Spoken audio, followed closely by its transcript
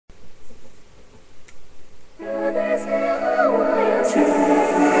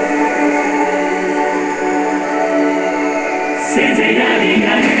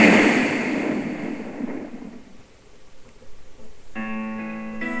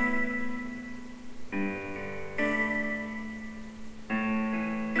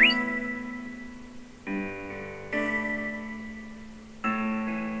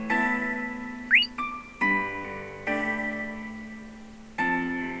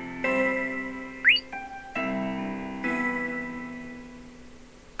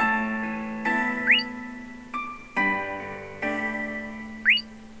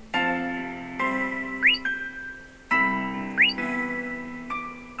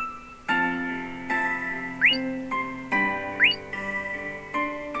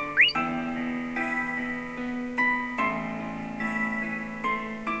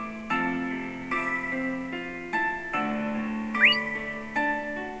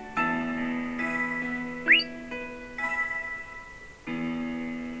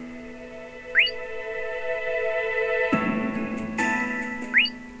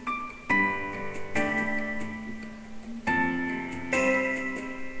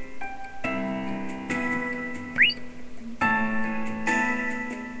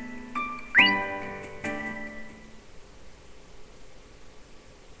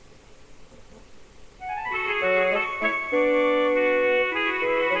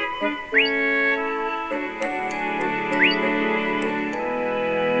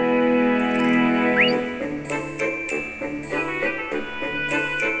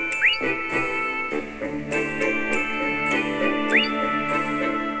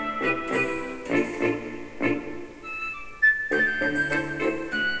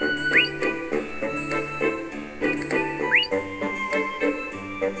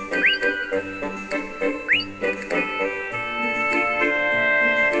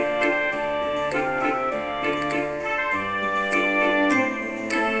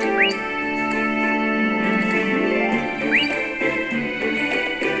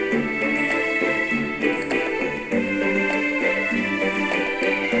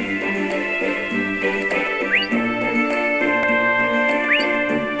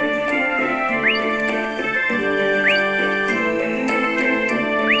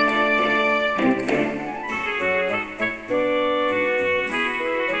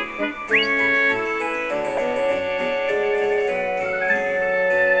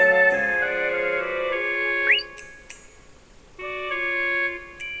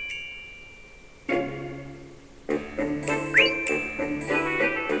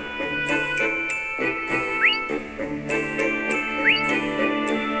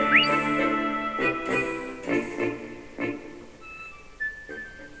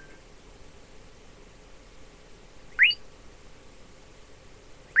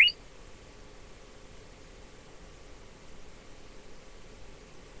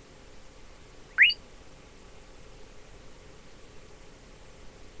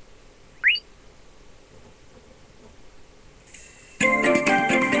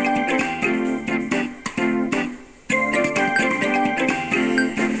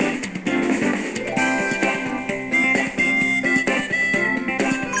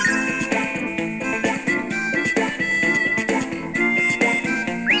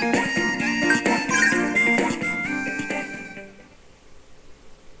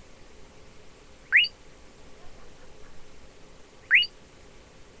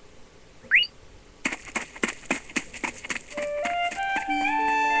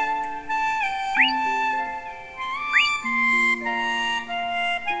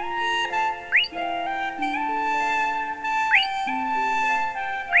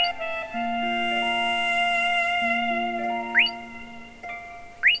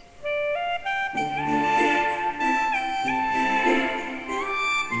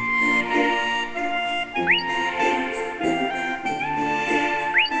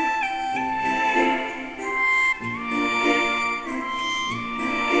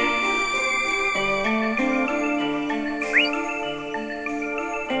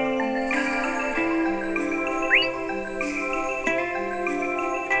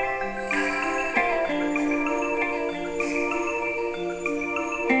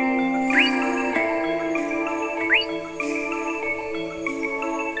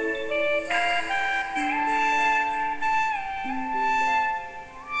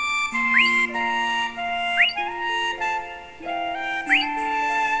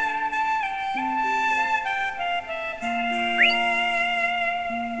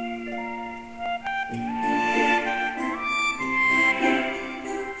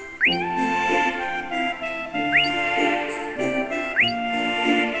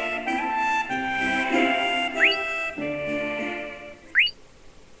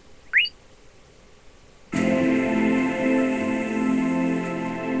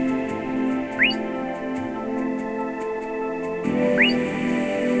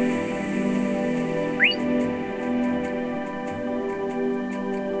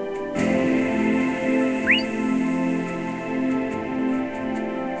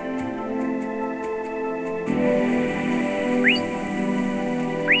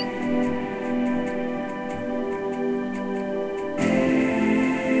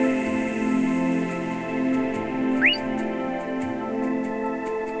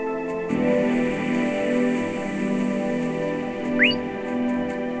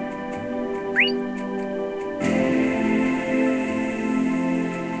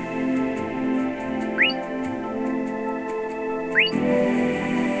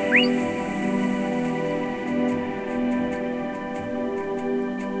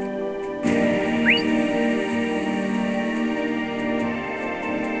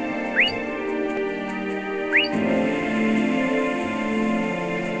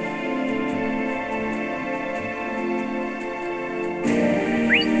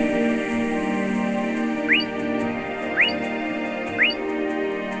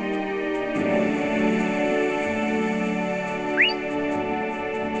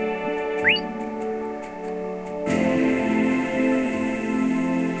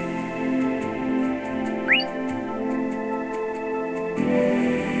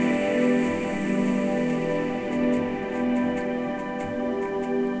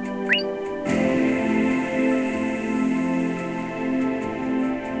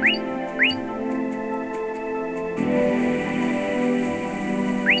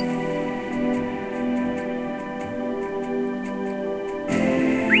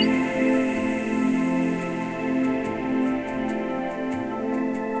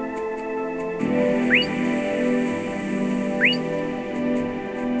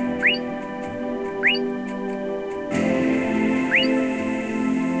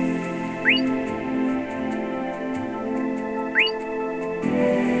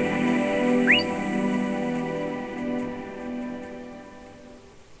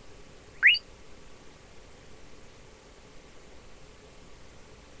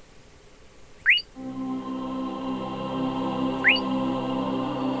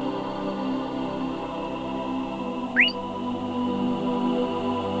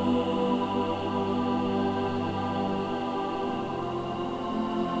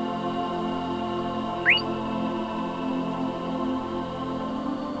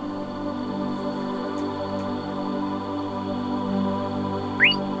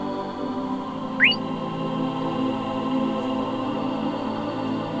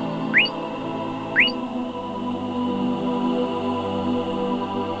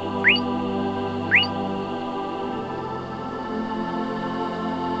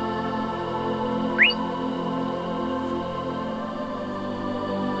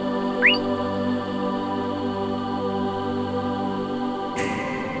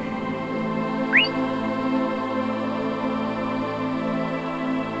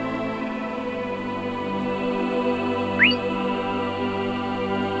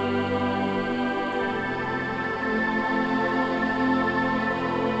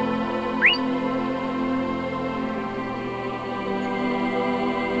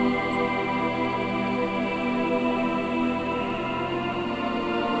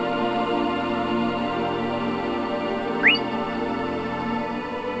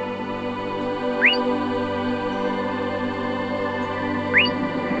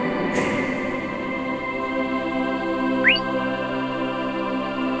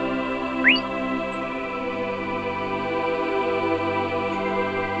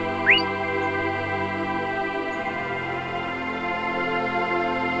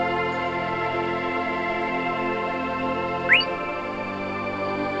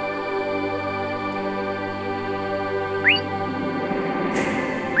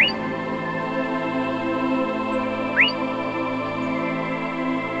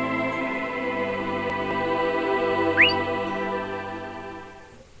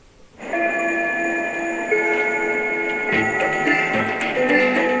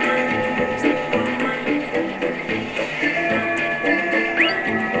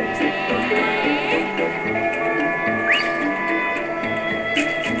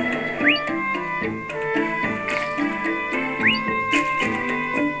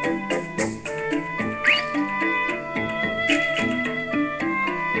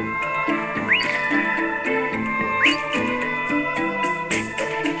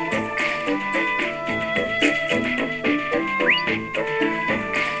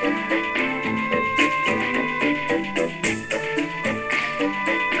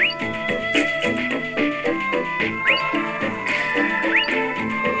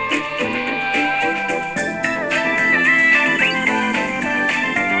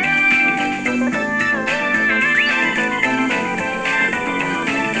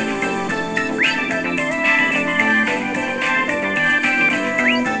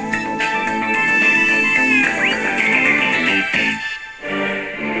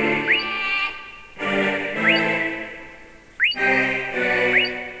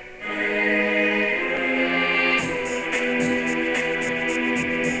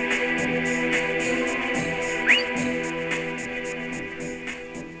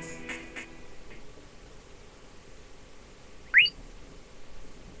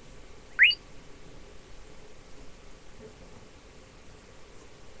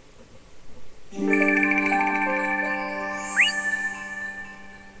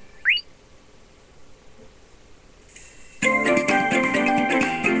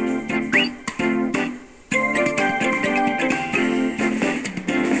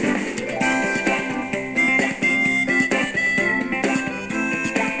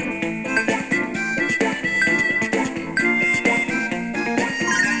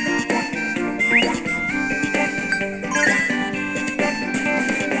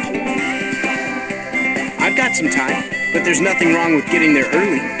there's nothing wrong with getting there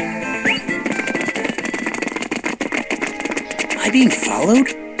early. Am I being followed?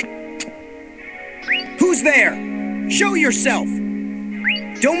 Who's there? Show yourself!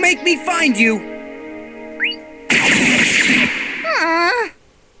 Don't make me find you! How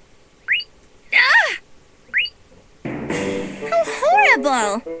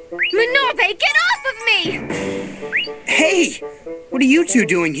horrible! Minobe, get off of me! Hey! What are you two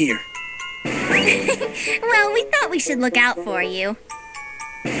doing here? Well, we thought we should look out for you.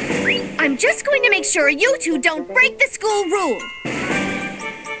 I'm just going to make sure you two don't break the school rule.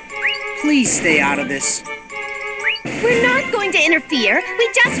 Please stay out of this. We're not going to interfere. We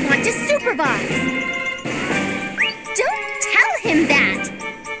just want to supervise. Don't tell him that.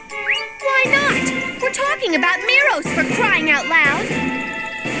 Why not? We're talking about Miros, for crying out loud.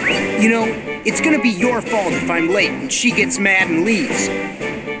 You know, it's gonna be your fault if I'm late and she gets mad and leaves.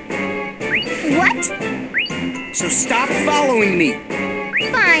 What? So stop following me.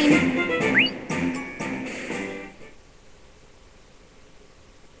 Fine.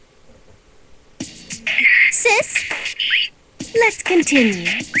 Sis, let's continue.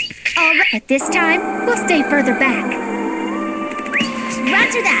 All right, but this time, we'll stay further back.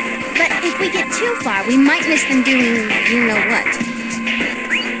 Roger that. But if we get too far, we might miss them doing you know what.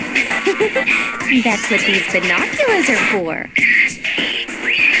 That's what these binoculars are for.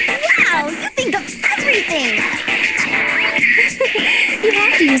 Wow, you think of everything! You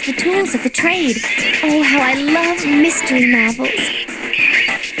have to use the tools of the trade. Oh, how I love mystery novels.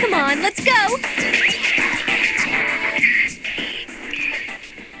 Come on, let's go!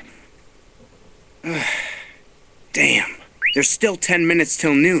 Damn, there's still 10 minutes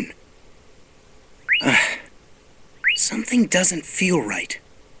till noon. Something doesn't feel right.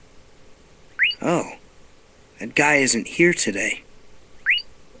 Oh, that guy isn't here today.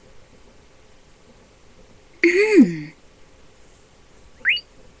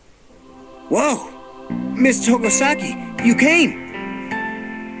 Whoa! Miss Togasaki, you came!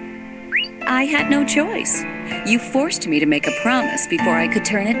 I had no choice. You forced me to make a promise before I could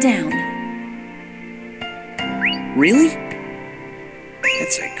turn it down. Really?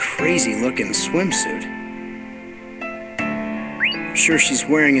 That's a crazy-looking swimsuit. I'm sure she's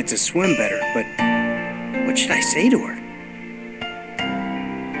wearing it to swim better, but what should I say to her?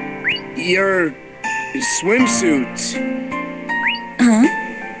 Your swimsuit... Huh?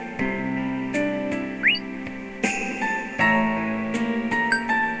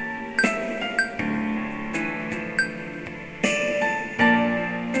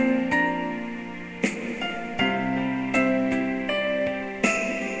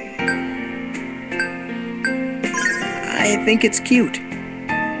 I think it's cute.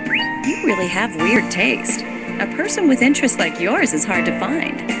 You really have weird taste. A person with interests like yours is hard to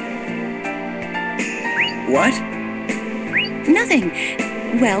find. What? Nothing.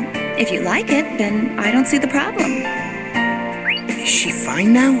 Well, if you like it, then I don't see the problem. Is she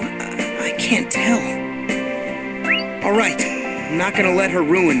fine now? I can't tell. All right, I'm not gonna let her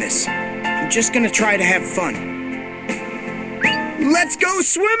ruin this. I'm just gonna try to have fun. Let's go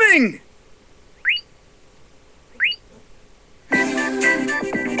swimming!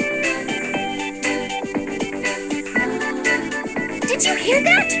 Did you hear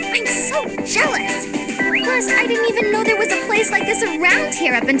that? I'm so jealous. Plus, I didn't even know there was a place like this around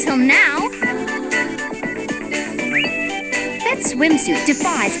here up until now. That swimsuit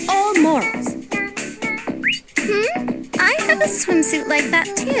defies all morals. I have a swimsuit like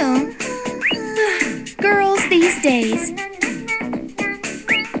that too. Girls these days.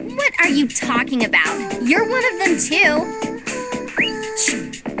 What are you talking about? You're one of them too.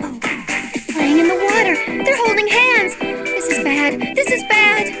 Oh, playing in the water. They're holding hands. This is bad. This is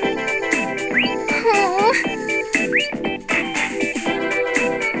bad. Oh.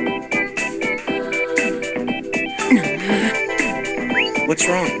 What's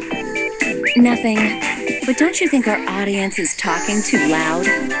wrong? Nothing. But don't you think our audience is talking too loud?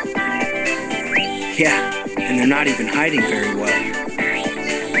 Yeah, and they're not even hiding very well.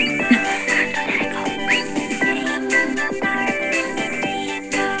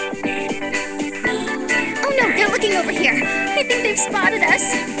 Oh no, they're looking over here. I think they've spotted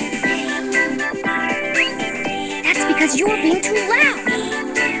us. That's because you're being too loud.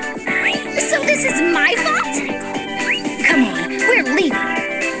 So this is my fault? Come on, we're leaving.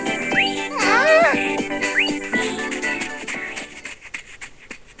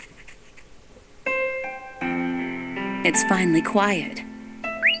 It's finally quiet.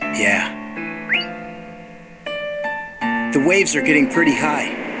 Yeah. The waves are getting pretty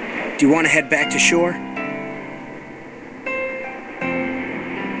high. Do you want to head back to shore?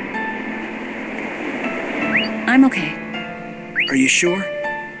 I'm okay. Are you sure?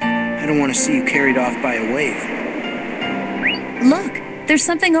 I don't want to see you carried off by a wave. Look, there's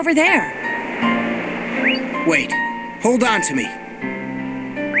something over there. Wait, hold on to me.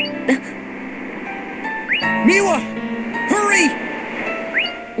 Miwa! Hurry!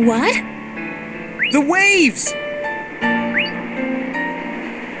 What? The waves!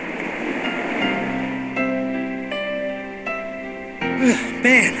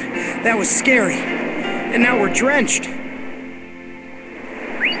 Man, that was scary. And now we're drenched.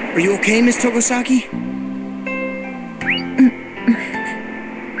 Are you okay, Miss Togasaki?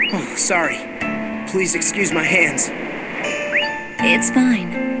 Oh, sorry. Please excuse my hands. It's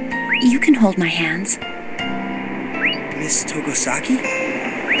fine. You can hold my hands. Miss Togasaki?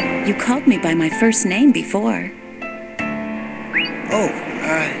 You called me by my first name before. Oh,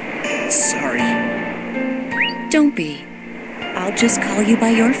 sorry. Don't be. I'll just call you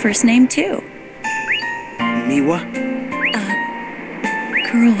by your first name, too. Miwa?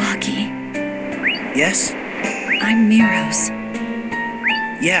 Kuroaki. Yes? I'm Miros.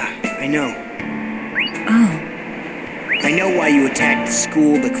 Yeah, I know. Oh, I know why you attacked the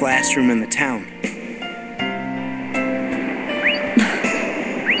school, the classroom, and the town.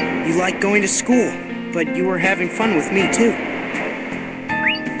 You liked going to school, but you were having fun with me, too.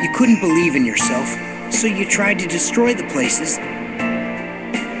 You couldn't believe in yourself, so you tried to destroy the places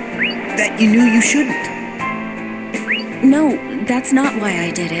that you knew you shouldn't. no, that's not why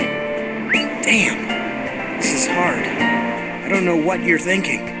I did it. Damn, this is hard. I don't know what you're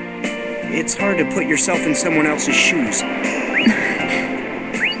thinking. It's hard to put yourself in someone else's shoes.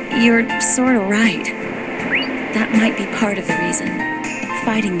 You're sort of right. That might be part of the reason.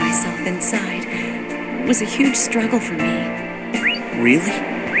 Fighting myself inside was a huge struggle for me. Really?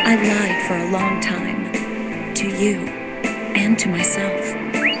 I lied for a long time. To you. And to myself.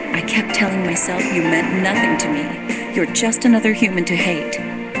 I kept telling myself you meant nothing to me. You're just another human to hate.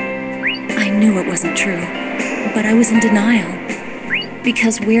 I knew it wasn't true, but I was in denial.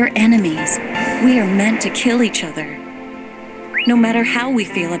 Because we're enemies. We are meant to kill each other. No matter how we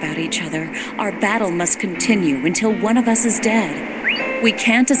feel about each other, our battle must continue until one of us is dead. We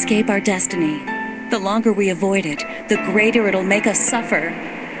can't escape our destiny. The longer we avoid it, the greater it'll make us suffer.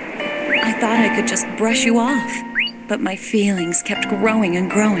 I thought I could just brush you off, but my feelings kept growing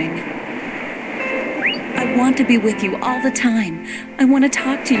and growing. I want to be with you all the time. I want to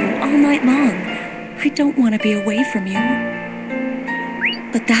talk to you all night long. I don't want to be away from you.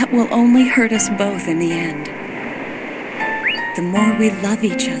 But that will only hurt us both in the end. The more we love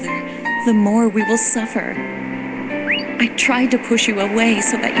each other, the more we will suffer. I tried to push you away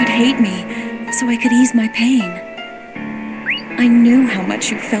so that you'd hate me, so I could ease my pain. I knew how much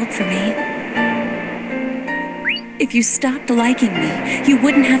you felt for me. If you stopped liking me, you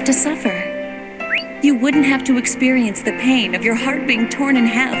wouldn't have to suffer. You wouldn't have to experience the pain of your heart being torn in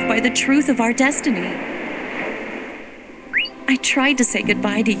half by the truth of our destiny. I tried to say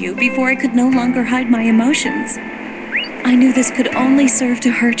goodbye to you before I could no longer hide my emotions. I knew this could only serve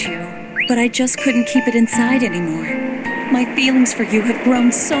to hurt you, but I just couldn't keep it inside anymore. My feelings for you have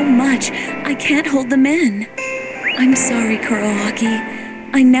grown so much, I can't hold them in. I'm sorry,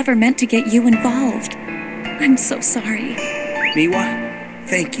 Kuroaki. I never meant to get you involved. I'm so sorry. Miwa,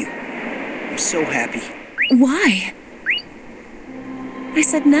 thank you. I'm so happy. Why? I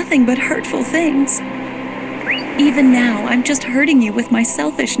said nothing but hurtful things. Even now, I'm just hurting you with my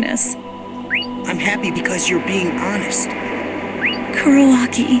selfishness. I'm happy because you're being honest.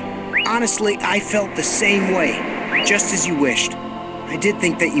 Kuroaki. Honestly, I felt the same way, just as you wished. I did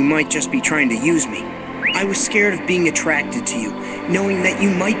think that you might just be trying to use me. I was scared of being attracted to you, knowing that you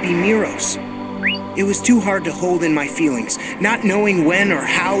might be Miros. It was too hard to hold in my feelings, not knowing when or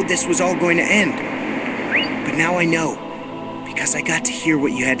how this was all going to end. But now I know, because I got to hear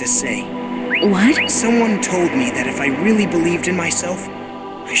what you had to say. What? Someone told me that if I really believed in myself,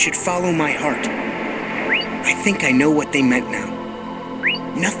 I should follow my heart. I think I know what they meant now.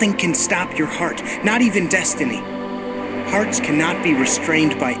 Nothing can stop your heart, not even destiny. Hearts cannot be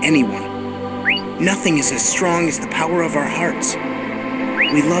restrained by anyone. Nothing is as strong as the power of our hearts.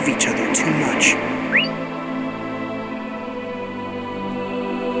 We love each other too much.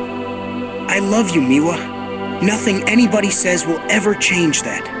 I love you, Miwa. Nothing anybody says will ever change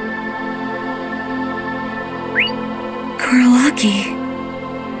that. Kuroaki.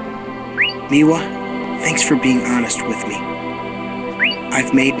 Miwa, thanks for being honest with me.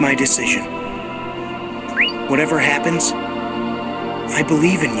 I've made my decision. Whatever happens, I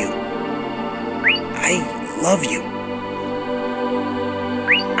believe in you. I love you.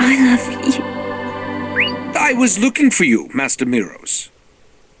 I love you. I was looking for you, Master Miros.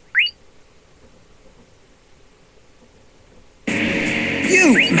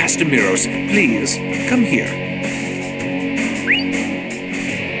 you! Master Miros, please, come here.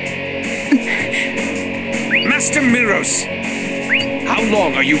 Master Miros! How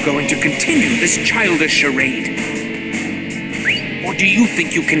long are you going to continue this childish charade? Or do you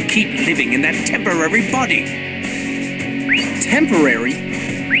think you can keep living in that temporary body? Temporary?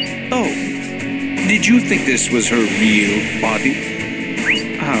 Oh, did you think this was her real body?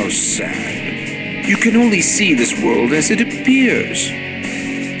 How sad. You can only see this world as it appears.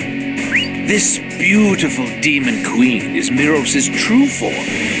 This beautiful demon queen is Miros' true form.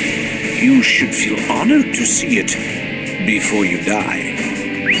 You should feel honored to see it before you die.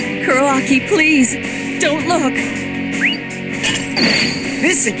 Kuroaki, please, don't look.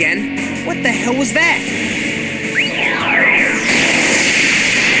 This again? What the hell was that?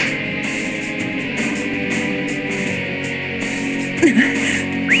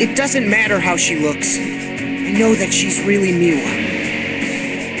 It doesn't matter how she looks. I know that she's really Miwa.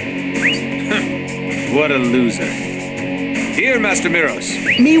 What a loser. Here, Master Miros.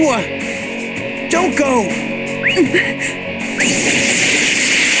 Miwa! Don't go!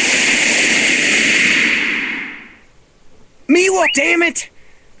 Miwa, damn it!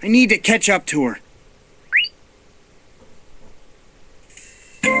 I need to catch up to her.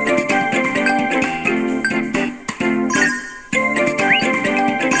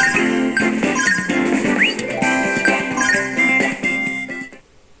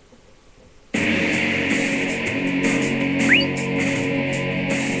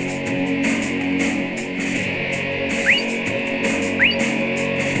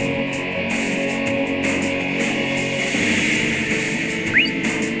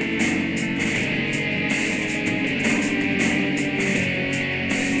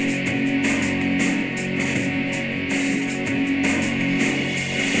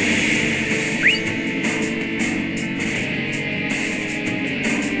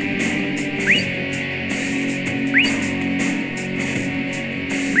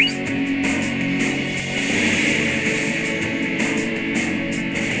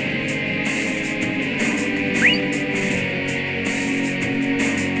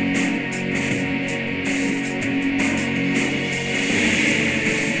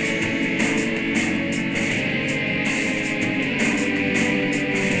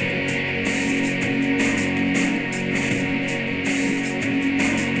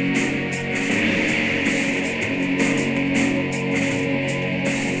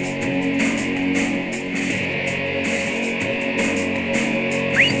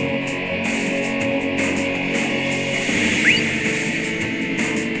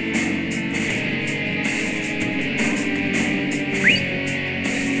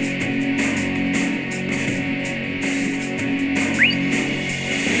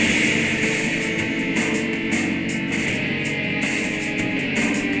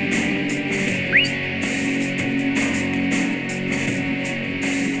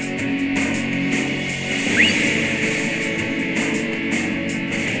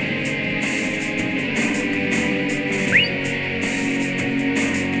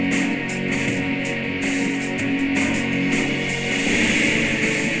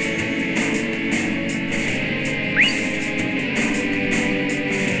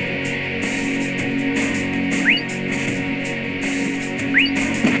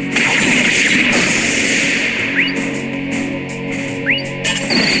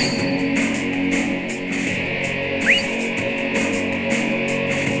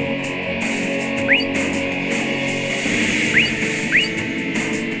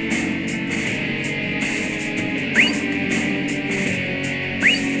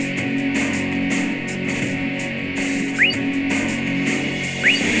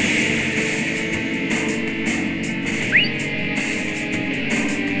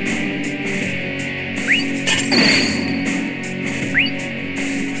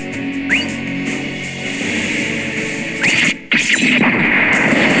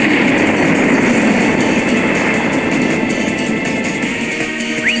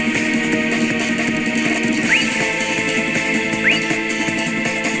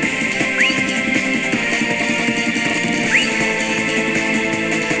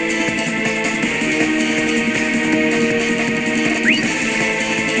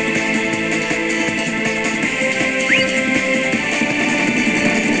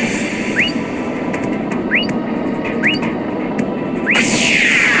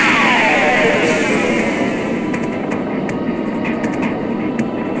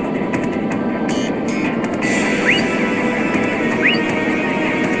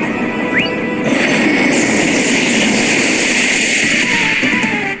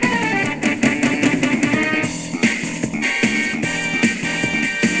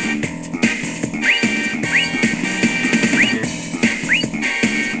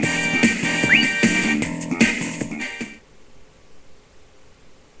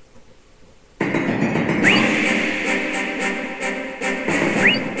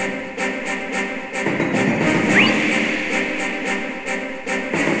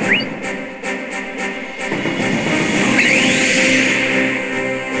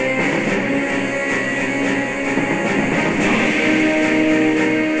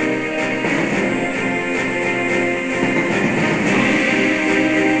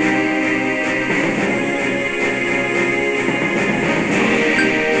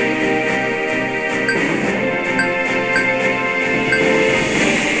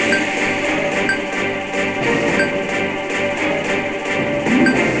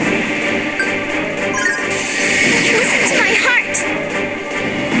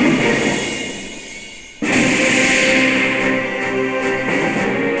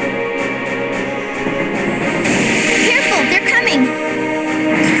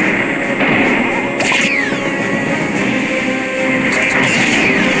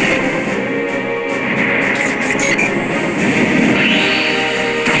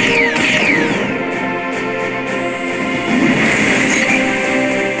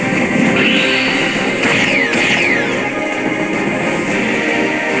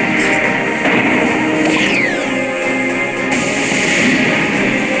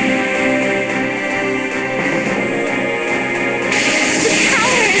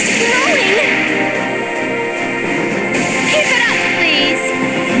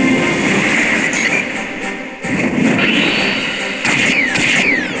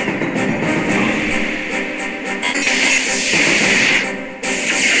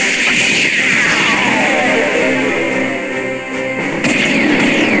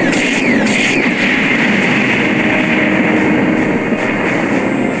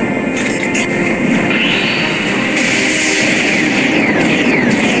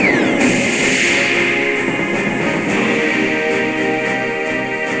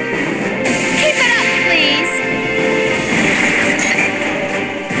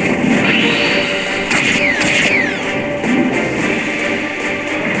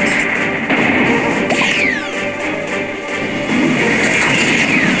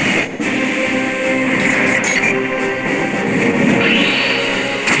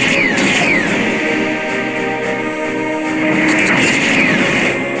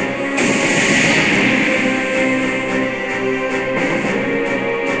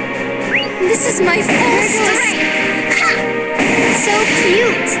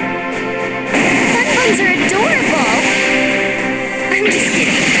 cute. Fun buns are adorable. I'm just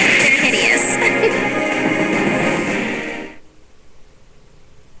kidding. They're hideous.